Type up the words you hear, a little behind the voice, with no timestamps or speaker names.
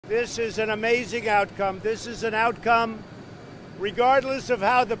This is an amazing outcome. This is an outcome, regardless of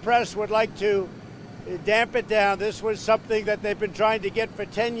how the press would like to damp it down. This was something that they've been trying to get for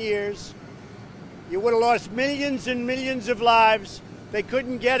 10 years. You would have lost millions and millions of lives. They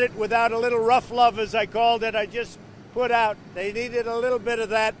couldn't get it without a little rough love, as I called it. I just put out. They needed a little bit of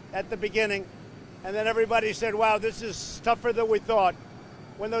that at the beginning. And then everybody said, wow, this is tougher than we thought.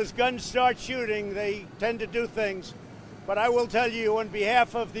 When those guns start shooting, they tend to do things. But I will tell you, on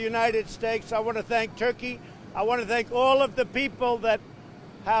behalf of the United States, I want to thank Turkey. I want to thank all of the people that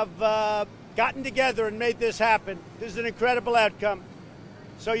have gotten together and made this happen. This is an incredible outcome.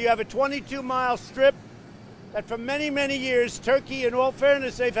 So you have a 22-mile strip that for many, many years, Turkey, in all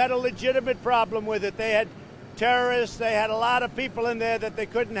fairness, they've had a legitimate problem with it. They had terrorists. They had a lot of people in there that they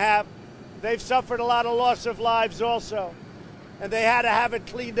couldn't have. They've suffered a lot of loss of lives also. And they had to have it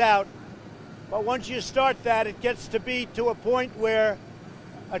cleaned out. But once you start that, it gets to be to a point where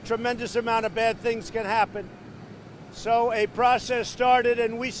a tremendous amount of bad things can happen. So a process started,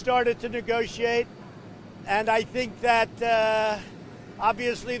 and we started to negotiate. And I think that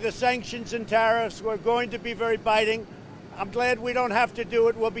obviously the sanctions and tariffs were going to be very biting. I'm glad we don't have to do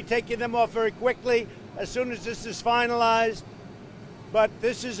it. We'll be taking them off very quickly as soon as this is finalized. But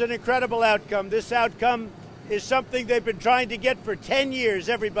this is an incredible outcome. This outcome is something they've been trying to get for 10 years,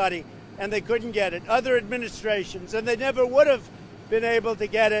 everybody, and they couldn't get it. Other administrations, and they never would have been able to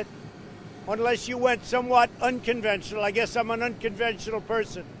get it unless you went somewhat unconventional. I guess I'm an unconventional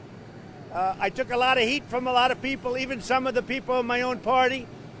person. I took a lot of heat from a lot of people, even some of the people in my own party,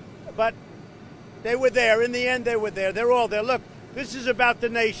 but they were there. In the end, they were there. They're all there. Look, this is about the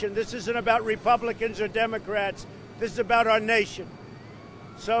nation. This isn't about Republicans or Democrats. This is about our nation.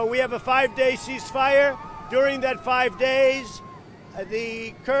 So we have a 5-day ceasefire. During that 5 days,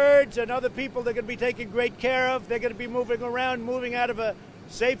 the Kurds and other people they're going to be taken great care of. They're going to be moving around, moving out of a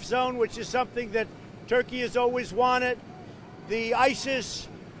safe zone, which is something that Turkey has always wanted. The ISIS,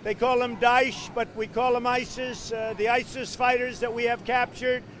 they call them Daesh, but we call them ISIS. The ISIS fighters that we have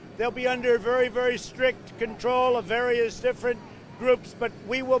captured, they'll be under very, very strict control of various different groups, but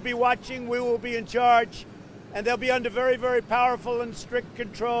we will be watching, we will be in charge, and they'll be under very, very powerful and strict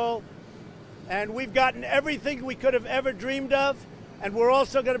control. And we've gotten everything we could have ever dreamed of, and we're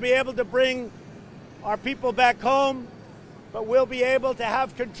also going to be able to bring our people back home, but we'll be able to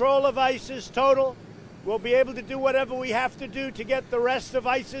have control of ISIS total. We'll be able to do whatever we have to do to get the rest of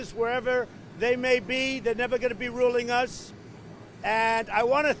ISIS wherever they may be. They're never going to be ruling us. And I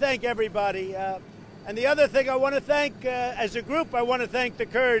want to thank everybody. And the other thing I want to thank, as a group, I want to thank the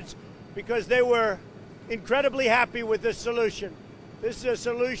Kurds because they were incredibly happy with this solution. This is a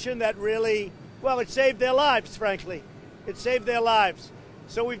solution that really, well, it saved their lives, frankly. It saved their lives.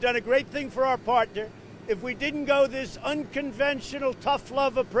 So we've done a great thing for our partner. If we didn't go this unconventional, tough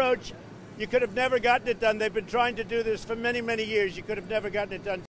love approach, you could have never gotten it done. They've been trying to do this for many, many years. You could have never gotten it done.